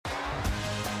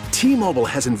T-Mobile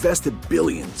has invested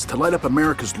billions to light up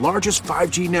America's largest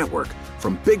 5G network,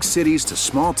 from big cities to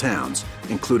small towns,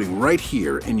 including right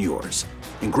here in yours.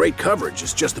 And great coverage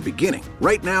is just the beginning.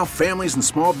 Right now, families and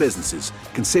small businesses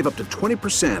can save up to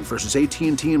 20% versus AT&T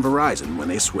and Verizon when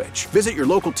they switch. Visit your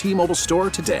local T-Mobile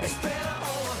store today.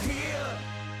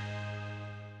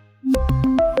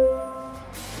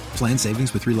 Plan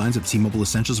savings with 3 lines of T-Mobile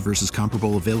Essentials versus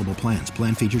comparable available plans.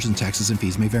 Plan features and taxes and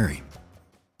fees may vary.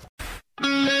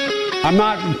 I'm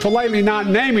not politely not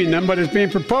naming them, but it's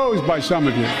being proposed by some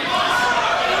of you.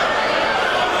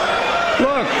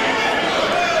 Look,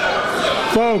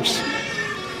 folks,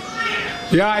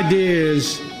 the idea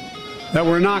is that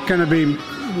we're not going to be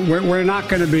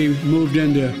moved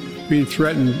into being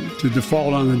threatened to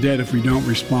default on the debt if we don't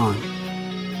respond.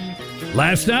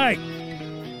 Last night,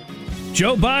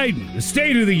 Joe Biden, the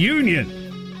State of the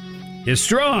Union, is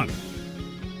strong.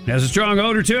 Has a strong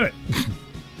odor to it.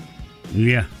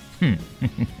 Yeah.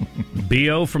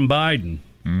 B.O. from Biden.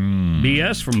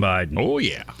 B.S. from Biden. Oh,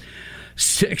 yeah.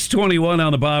 6:21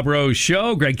 on the Bob Rose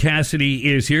Show. Greg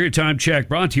Cassidy is here. Time check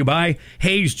brought to you by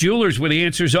Hayes Jewelers, where the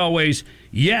answer is always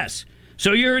yes.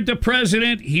 So you heard the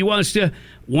president. He wants to,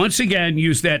 once again,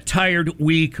 use that tired,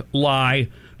 weak lie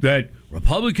that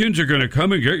Republicans are going to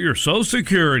come and get your Social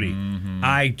Security.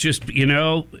 I just,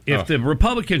 if the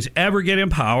Republicans ever get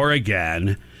in power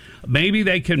again, maybe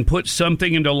they can put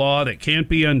something into law that can't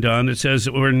be undone that says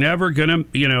that we're never going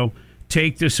to,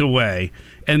 take this away.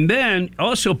 And then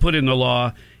also put in the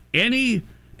law, anybody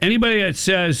that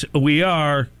says we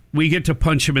get to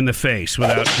punch him in the face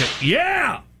without,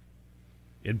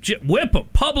 whip a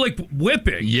public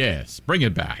whipping. Yes, bring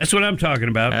it back. That's what I'm talking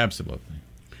about. Absolutely.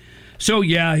 So,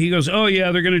 he goes,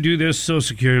 they're going to do this, Social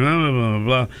Security, blah, blah,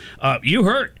 blah, blah. You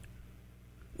heard.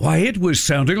 Why, it was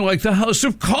sounding like the House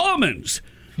of Commons.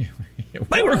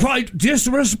 They were quite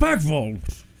disrespectful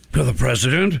to the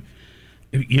president.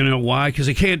 You know why? Because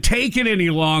they can't take it any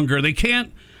longer. They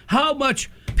can't. How much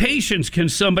patience can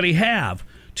somebody have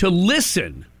to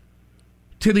listen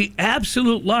to the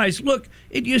absolute lies? Look,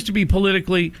 it used to be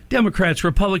politically, Democrats,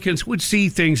 Republicans would see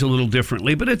things a little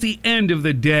differently. But at the end of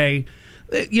the day,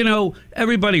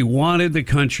 everybody wanted the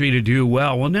country to do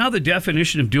well. Well, now the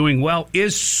definition of doing well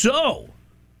is so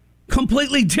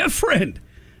completely different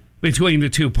between the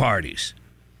two parties.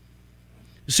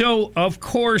 So, of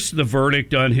course, the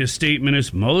verdict on his statement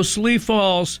is mostly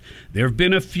false. There have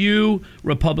been a few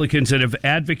Republicans that have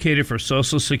advocated for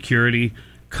Social Security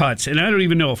cuts, and I don't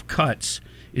even know if cuts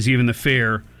is even the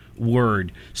fair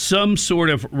word. Some sort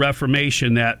of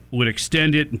reformation that would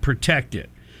extend it and protect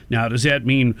it. Now, does that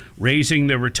mean raising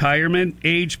the retirement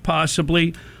age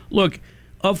possibly? Look,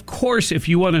 of course, if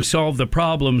you want to solve the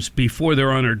problems before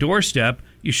they're on our doorstep,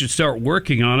 you should start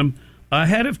working on them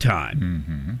ahead of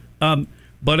time.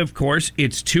 But, of course,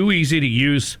 it's too easy to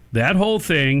use that whole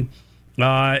thing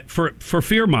for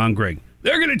fear-mongering.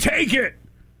 They're going to take it.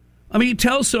 I mean,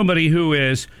 tell somebody who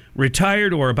is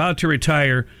retired or about to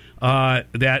retire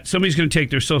that somebody's going to take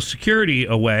their Social Security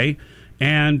away,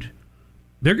 and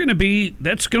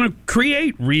that's going to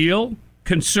create real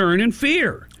concern and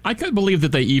fear. I couldn't believe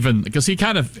that they even, because he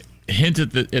kind of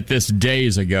hinted at this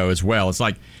days ago as well. It's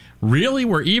like, really?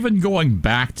 We're even going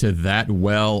back to that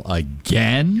well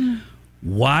again?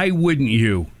 Why wouldn't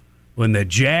you? When the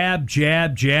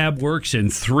jab works in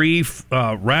 3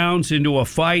 rounds into a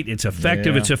fight, it's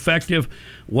effective. Yeah. It's effective.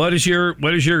 What is your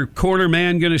corner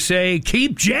man going to say?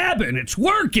 Keep jabbing. It's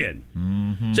working.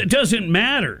 So it doesn't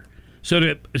matter.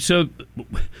 So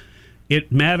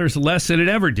it matters less than it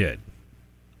ever did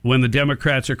when the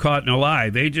Democrats are caught in a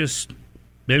lie. They just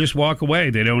walk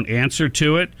away. They don't answer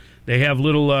to it. They have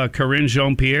little Karine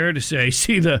Jean-Pierre to say,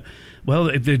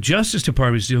 the Justice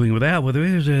Department is dealing with that. Well, the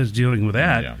is dealing with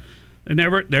that. Yeah.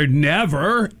 They're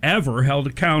never, ever held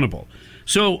accountable.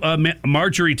 So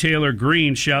Marjorie Taylor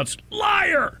Greene shouts,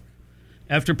 liar,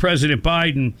 after President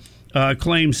Biden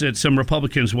claims that some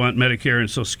Republicans want Medicare and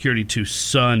Social Security to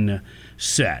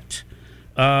sunset.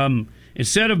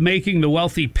 Instead of making the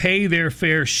wealthy pay their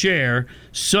fair share,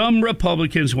 some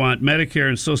Republicans want Medicare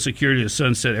and Social Security to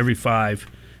sunset every 5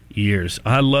 years.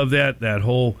 I love that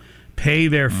whole pay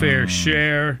their fair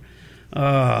share.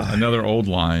 Another old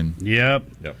line. Yep.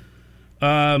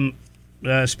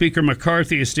 Speaker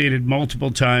McCarthy has stated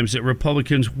multiple times that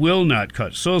Republicans will not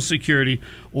cut Social Security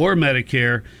or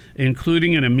Medicare,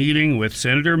 including in a meeting with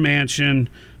Senator Manchin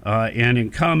and in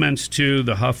comments to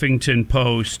the Huffington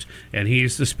Post, and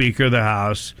he's the Speaker of the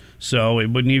House, so it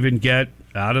wouldn't even get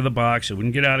out of the box. It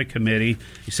wouldn't get out of committee.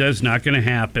 He says it's not going to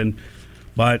happen,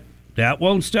 but that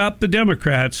won't stop the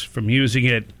Democrats from using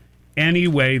it any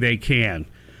way they can.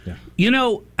 Yeah.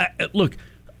 Look,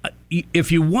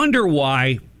 if you wonder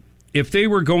why, if they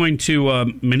were going to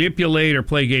manipulate or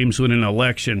play games with an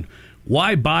election,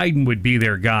 why Biden would be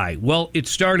their guy. Well, it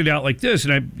started out like this,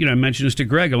 and I mentioned this to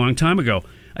Greg a long time ago.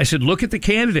 I said, look at the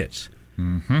candidates.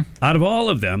 Mm-hmm. Out of all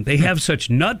of them, they have such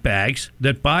nutbags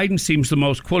that Biden seems the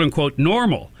most quote-unquote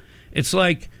normal. It's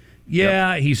like,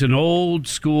 he's an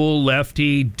old-school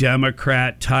lefty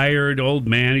Democrat, tired old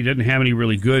man. He doesn't have any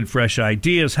really good, fresh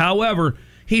ideas. However,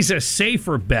 he's a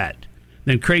safer bet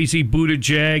than crazy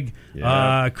Buttigieg,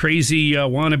 crazy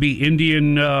wannabe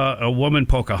Indian woman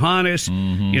Pocahontas,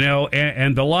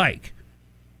 and the like.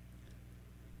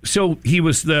 So he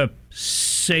was the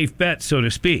safe bet, so to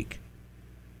speak.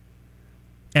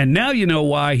 And now you know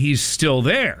why he's still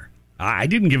there. I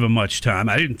didn't give him much time.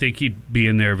 I didn't think he'd be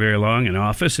in there very long in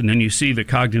office. And then you see the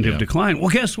cognitive decline. Well,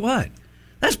 guess what?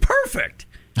 That's perfect.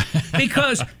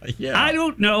 Because I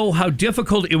don't know how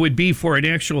difficult it would be for an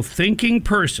actual thinking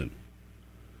person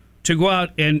to go out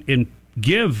and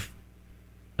give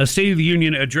a State of the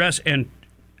Union address and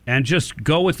just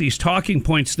go with these talking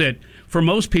points that, for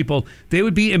most people, they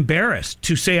would be embarrassed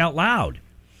to say out loud.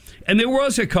 And there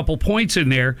was a couple points in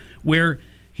there where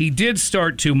he did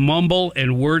start to mumble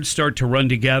and words start to run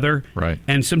together. Right.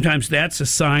 And sometimes that's a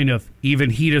sign of even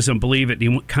he doesn't believe it.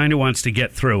 And he kind of wants to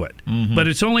get through it. Mm-hmm. But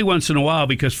it's only once in a while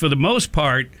because for the most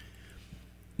part,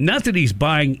 not that he's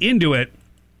buying into it,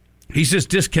 he's just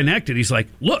disconnected. He's like,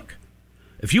 look,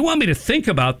 if you want me to think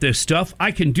about this stuff,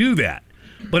 I can do that.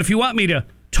 But if you want me to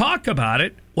talk about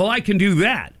it, well, I can do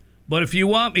that. But if you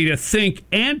want me to think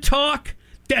and talk,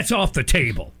 that's off the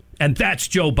table. And that's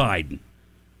Joe Biden.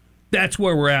 That's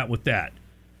where we're at with that.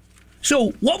 So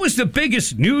what was the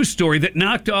biggest news story that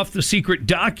knocked off the secret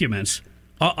documents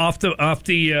off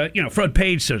the front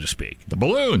page, so to speak? The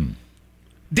balloon.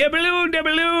 The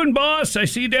balloon, boss. I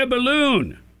see the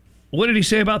balloon. What did he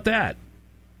say about that?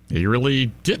 He really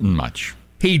didn't much.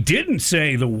 He didn't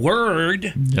say the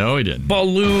word. No, he didn't.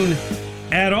 Balloon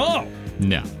at all.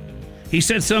 No. He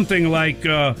said something like,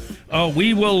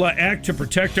 we will act to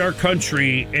protect our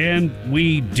country, and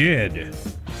we did.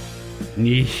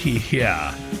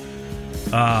 Yeah.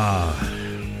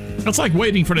 It's like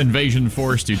waiting for an invasion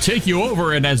force to take you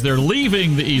over, and as they're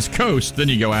leaving the East Coast, then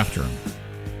you go after them.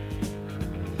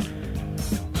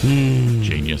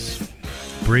 Genius.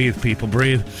 Breathe, people,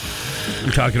 breathe.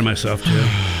 I'm talking to myself, too.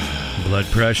 Blood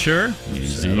pressure.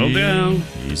 Easy. Settle down.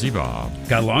 Easy, Bob.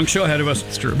 Got a long show ahead of us.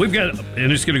 It's true. We've got,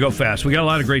 and it's going to go fast. We got a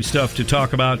lot of great stuff to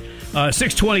talk about.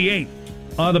 6:28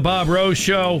 on the Bob Rose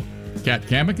Show. Kat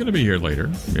Kamek going to be here later.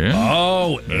 Yeah.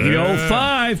 Oh,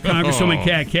 8:05. Congresswoman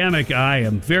Kat Kamek. I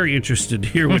am very interested to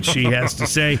hear what she has to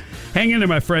say. Hang in there,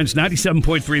 my friends.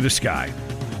 97.3 The Sky.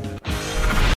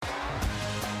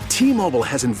 T-Mobile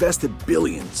has invested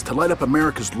billions to light up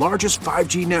America's largest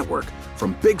 5G network,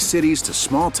 from big cities to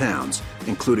small towns,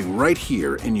 including right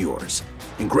here in yours.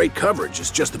 And great coverage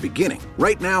is just the beginning.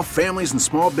 Right now, families and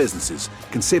small businesses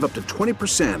can save up to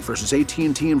 20% versus AT&T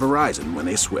and Verizon when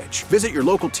they switch. Visit your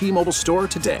local T-Mobile store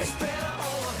today.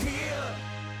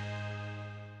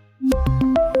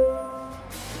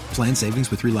 Plan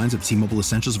savings with 3 lines of T-Mobile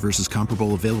Essentials versus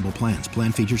comparable available plans.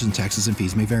 Plan features and taxes and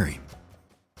fees may vary.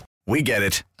 We get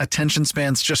it. Attention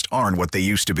spans just aren't what they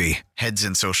used to be. Heads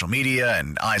in social media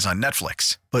and eyes on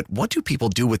Netflix. But what do people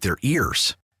do with their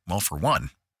ears? Well, for one,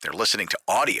 they're listening to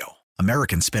audio.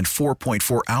 Americans spend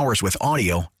 4.4 hours with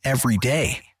audio every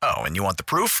day. Oh, and you want the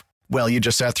proof? Well, you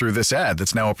just sat through this ad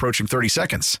that's now approaching 30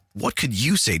 seconds. What could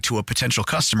you say to a potential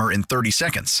customer in 30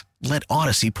 seconds? Let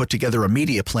Odyssey put together a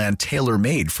media plan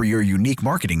tailor-made for your unique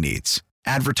marketing needs.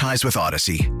 Advertise with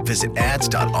Odyssey. Visit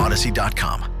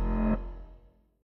ads.odyssey.com.